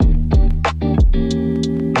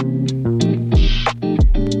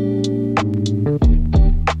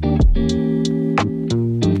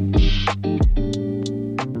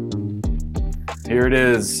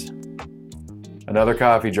Another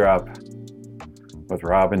coffee drop with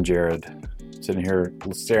Rob and Jared. Sitting here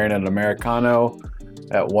staring at an Americano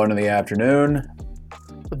at 1 p.m.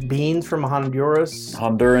 With beans from Honduras.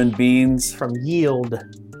 Honduran beans. From Yield.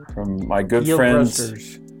 From my good Yield friends.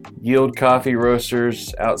 Roasters. Yield Coffee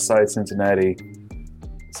Roasters outside Cincinnati.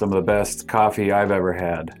 Some of the best coffee I've ever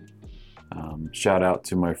had. Shout out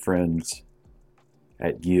to my friends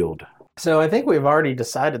at Yield. So I think we've already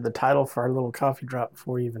decided the title for our little coffee drop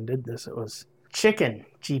before we even did this. It was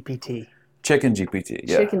ChickenGPT. ChickenGPT,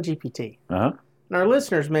 yeah. ChickenGPT. Uh-huh. And our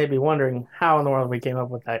listeners may be wondering how in the world we came up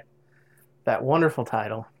with that wonderful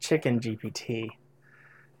title, ChickenGPT.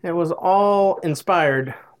 It was all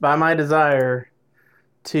inspired by my desire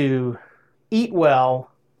to eat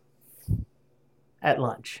well at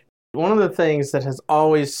lunch. One of the things that has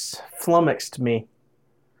always flummoxed me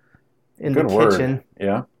in the kitchen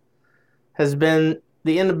has been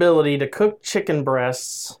the inability to cook chicken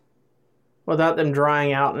breasts without them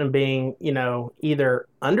drying out and being, either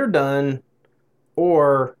underdone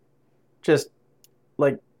or just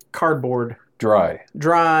like cardboard. Dry,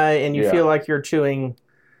 and you feel like you're chewing,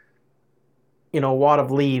 a wad of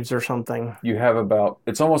leaves or something. You have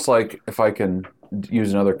it's almost like, if I can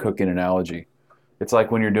use another cooking analogy, it's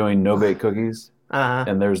like when you're doing no-bake cookies,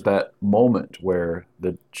 and there's that moment where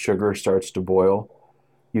the sugar starts to boil.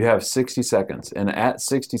 You have 60 seconds, and at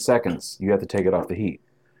 60 seconds, you have to take it off the heat.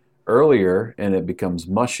 Earlier, and it becomes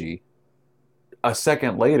mushy. A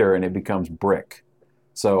second later, and it becomes brick.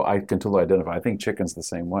 So I can totally identify. I think chicken's the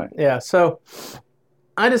same way. Yeah, so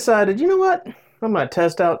I decided, you know what? I'm going to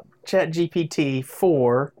test out ChatGPT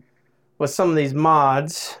 4 with some of these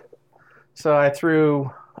mods. So I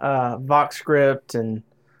threw VoxScript and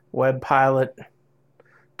WebPilot,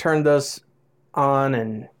 turned those on,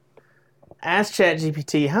 and asked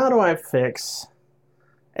ChatGPT, how do I fix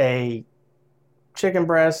a chicken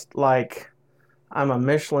breast like I'm a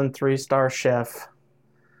Michelin 3-star chef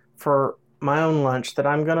for my own lunch that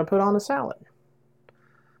I'm going to put on a salad?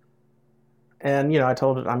 And, I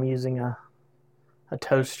told it I'm using a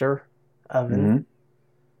toaster oven. Mm-hmm.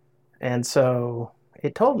 And so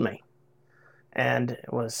it told me. And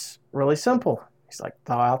it was really simple. He's like,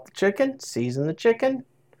 thaw out the chicken, season the chicken,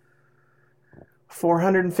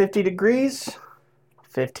 450 degrees,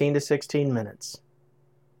 15 to 16 minutes.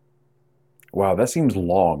 Wow, that seems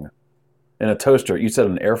long. In a toaster, you said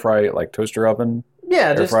an air fry, like toaster oven?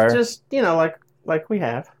 Yeah, just like we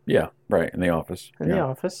have. Yeah, right, in the office. The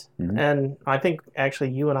office. Mm-hmm. And I think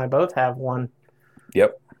actually you and I both have one.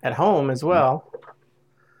 Yep. At home as well.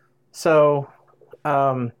 So,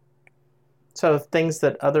 so things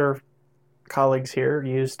that other colleagues here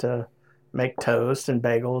use to make toast and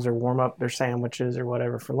bagels or warm up their sandwiches or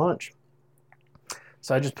whatever for lunch.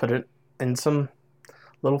 So I just put it in some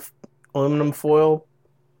little aluminum foil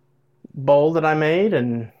bowl that I made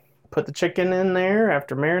and put the chicken in there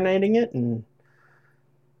after marinating it. And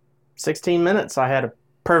 16 minutes, I had a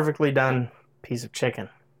perfectly done piece of chicken.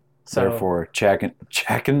 So, therefore,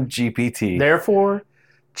 ChickenGPT. Therefore,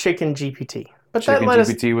 ChickenGPT. But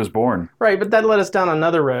ChickenGPT was born. Right, but that led us down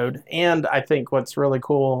another road. And I think what's really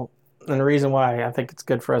cool, and the reason why I think it's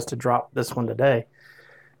good for us to drop this one today,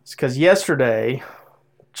 is because yesterday,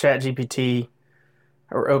 ChatGPT,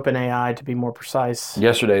 or OpenAI to be more precise.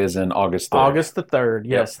 Yesterday is in August 3rd. August the 3rd,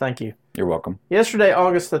 yes, Thank you. You're welcome. Yesterday,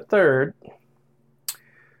 August the 3rd,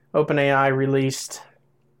 OpenAI released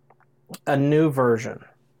a new version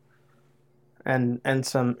and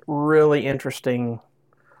some really interesting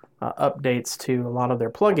updates to a lot of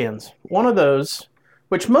their plugins. One of those,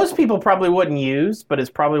 which most people probably wouldn't use, but is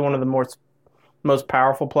probably one of the most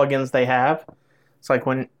powerful plugins they have. It's like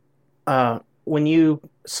when you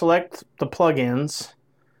select the plugins,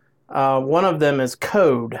 one of them is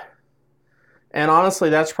code. And honestly,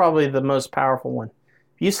 that's probably the most powerful one.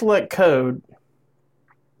 If you select code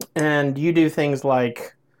and you do things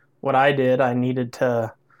like what I did, I needed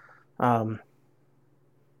to,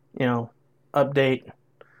 update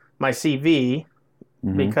my CV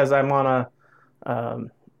because I'm on a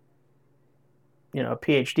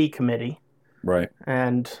PhD committee. Right.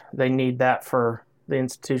 And they need that for the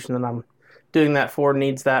institution that I'm doing that for,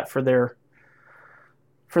 needs that for their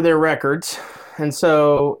records. And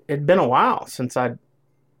so it'd been a while since I'd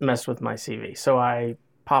messed with my CV. So I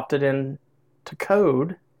popped it in to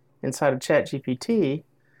code inside of ChatGPT,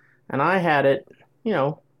 and I had it,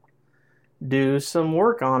 do some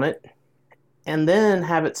work on it, and then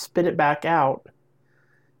have it spit it back out.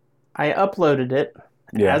 I uploaded it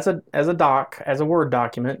as a doc, as a Word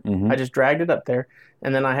document. I just dragged it up there,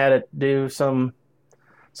 and then I had it do some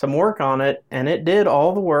work on it, and it did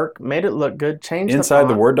all the work, made it look good, changed inside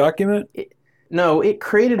the Word document. No, it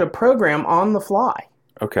created a program on the fly.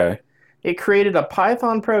 Okay. It created a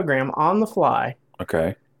Python program on the fly.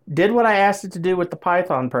 Okay. Did what I asked it to do with the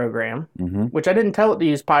Python program, which I didn't tell it to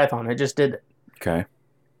use Python. It just did it. Okay.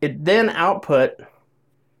 It then output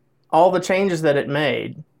all the changes that it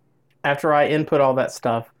made after I input all that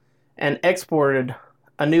stuff and exported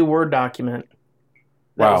a new Word document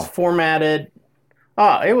that was formatted.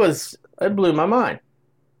 It blew my mind.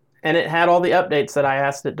 And it had all the updates that I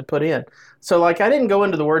asked it to put in. So, like, I didn't go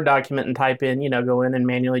into the Word document and type in, go in and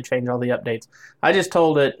manually change all the updates. I just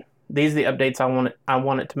told it, these are the updates I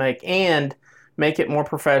want it to make, and make it more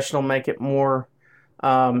professional, make it more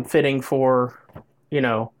fitting for,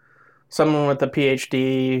 someone with a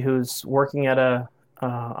PhD who's working at a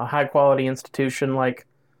high-quality institution like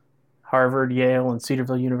Harvard, Yale, and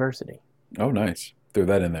Cedarville University. Oh, nice. Threw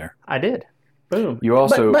that in there. I did. Boom. You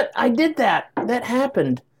also... But I did that. That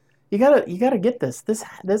happened. You gotta get this.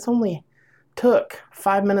 This only took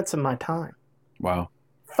 5 minutes of my time. Wow.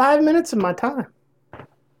 5 minutes of my time.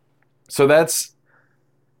 So that's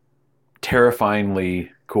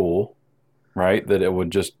terrifyingly cool, right? That it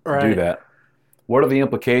would just do that. What are the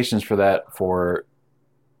implications for that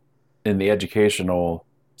in the educational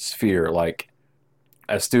sphere? Like,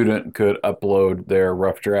 a student could upload their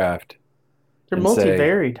rough draft. They're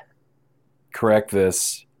multivariate. Correct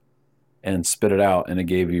this and spit it out, and it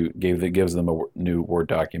gives them a new Word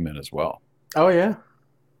document as well. Oh yeah.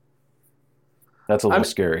 That's a little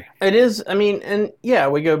scary. It is. I mean, and yeah,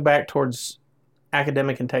 we go back towards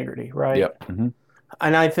academic integrity, right? Yep. Mm-hmm.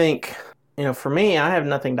 And I think, for me, I have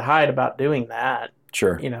nothing to hide about doing that.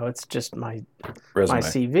 Sure. It's just my resume. My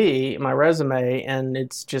CV, my resume, and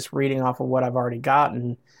it's just reading off of what I've already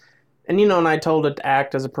gotten. And and I told it to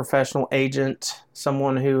act as a professional agent,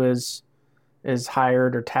 someone who is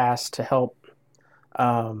hired or tasked to help,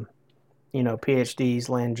 PhDs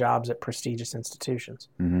land jobs at prestigious institutions.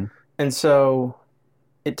 Mm-hmm. And so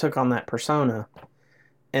it took on that persona.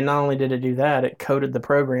 And not only did it do that, it coded the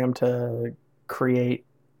program to create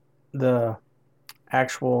the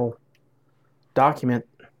actual document.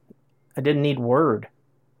 I didn't need Word.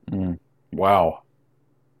 Wow.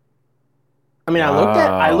 I mean,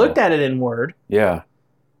 I looked at it in Word. Yeah.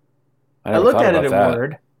 I looked at it in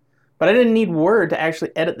Word, but I didn't need Word to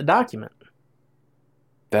actually edit the document.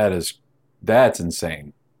 That's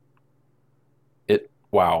insane.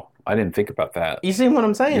 Wow. I didn't think about that. You see what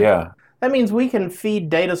I'm saying? Yeah. That means we can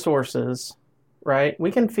feed data sources, right?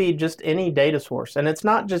 We can feed just any data source. And it's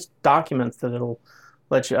not just documents that it'll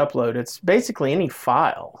let you upload. It's basically any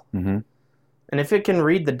file. Mm-hmm. And if it can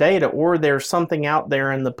read the data, or there's something out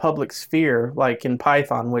there in the public sphere, like in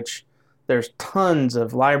Python, which there's tons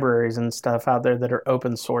of libraries and stuff out there that are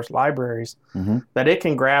open source libraries, that it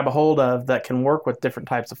can grab a hold of that can work with different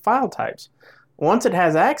types of file types. Once it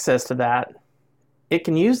has access to that, it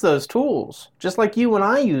can use those tools, just like you and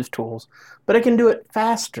I use tools, but it can do it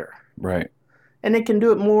faster. Right. And it can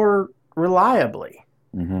do it more reliably.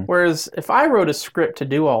 Mm-hmm. Whereas if I wrote a script to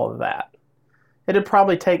do all of that, it'd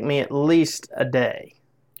probably take me at least a day.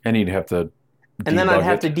 And you'd have to And then I'd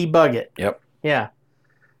have to debug it. Yep. Yeah.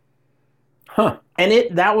 Huh.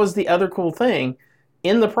 And that was the other cool thing.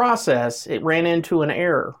 In the process, it ran into an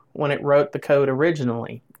error when it wrote the code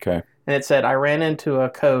originally. Okay. And it said, I ran into a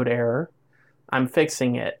code error. I'm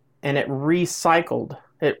fixing it. And it recycled.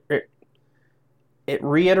 It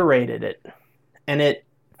reiterated it. And it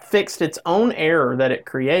fixed its own error that it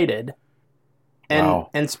created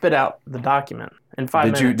and spit out the document in 5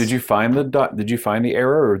 minutes. Did you find the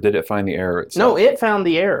error, or did it find the error itself? No, it found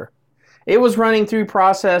the error. It was running through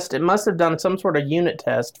processed. It must have done some sort of unit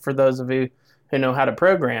test for those of you who know how to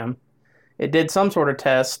program. It did some sort of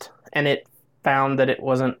test, and it found that it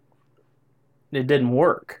didn't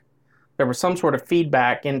work. There was some sort of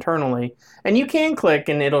feedback internally. And you can click,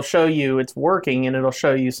 and it'll show you it's working, and it'll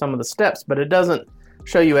show you some of the steps, but it doesn't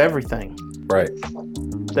show you everything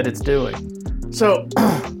that it's doing. So,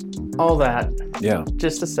 all that,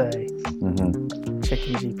 just to say,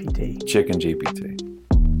 ChickenGPT. ChickenGPT.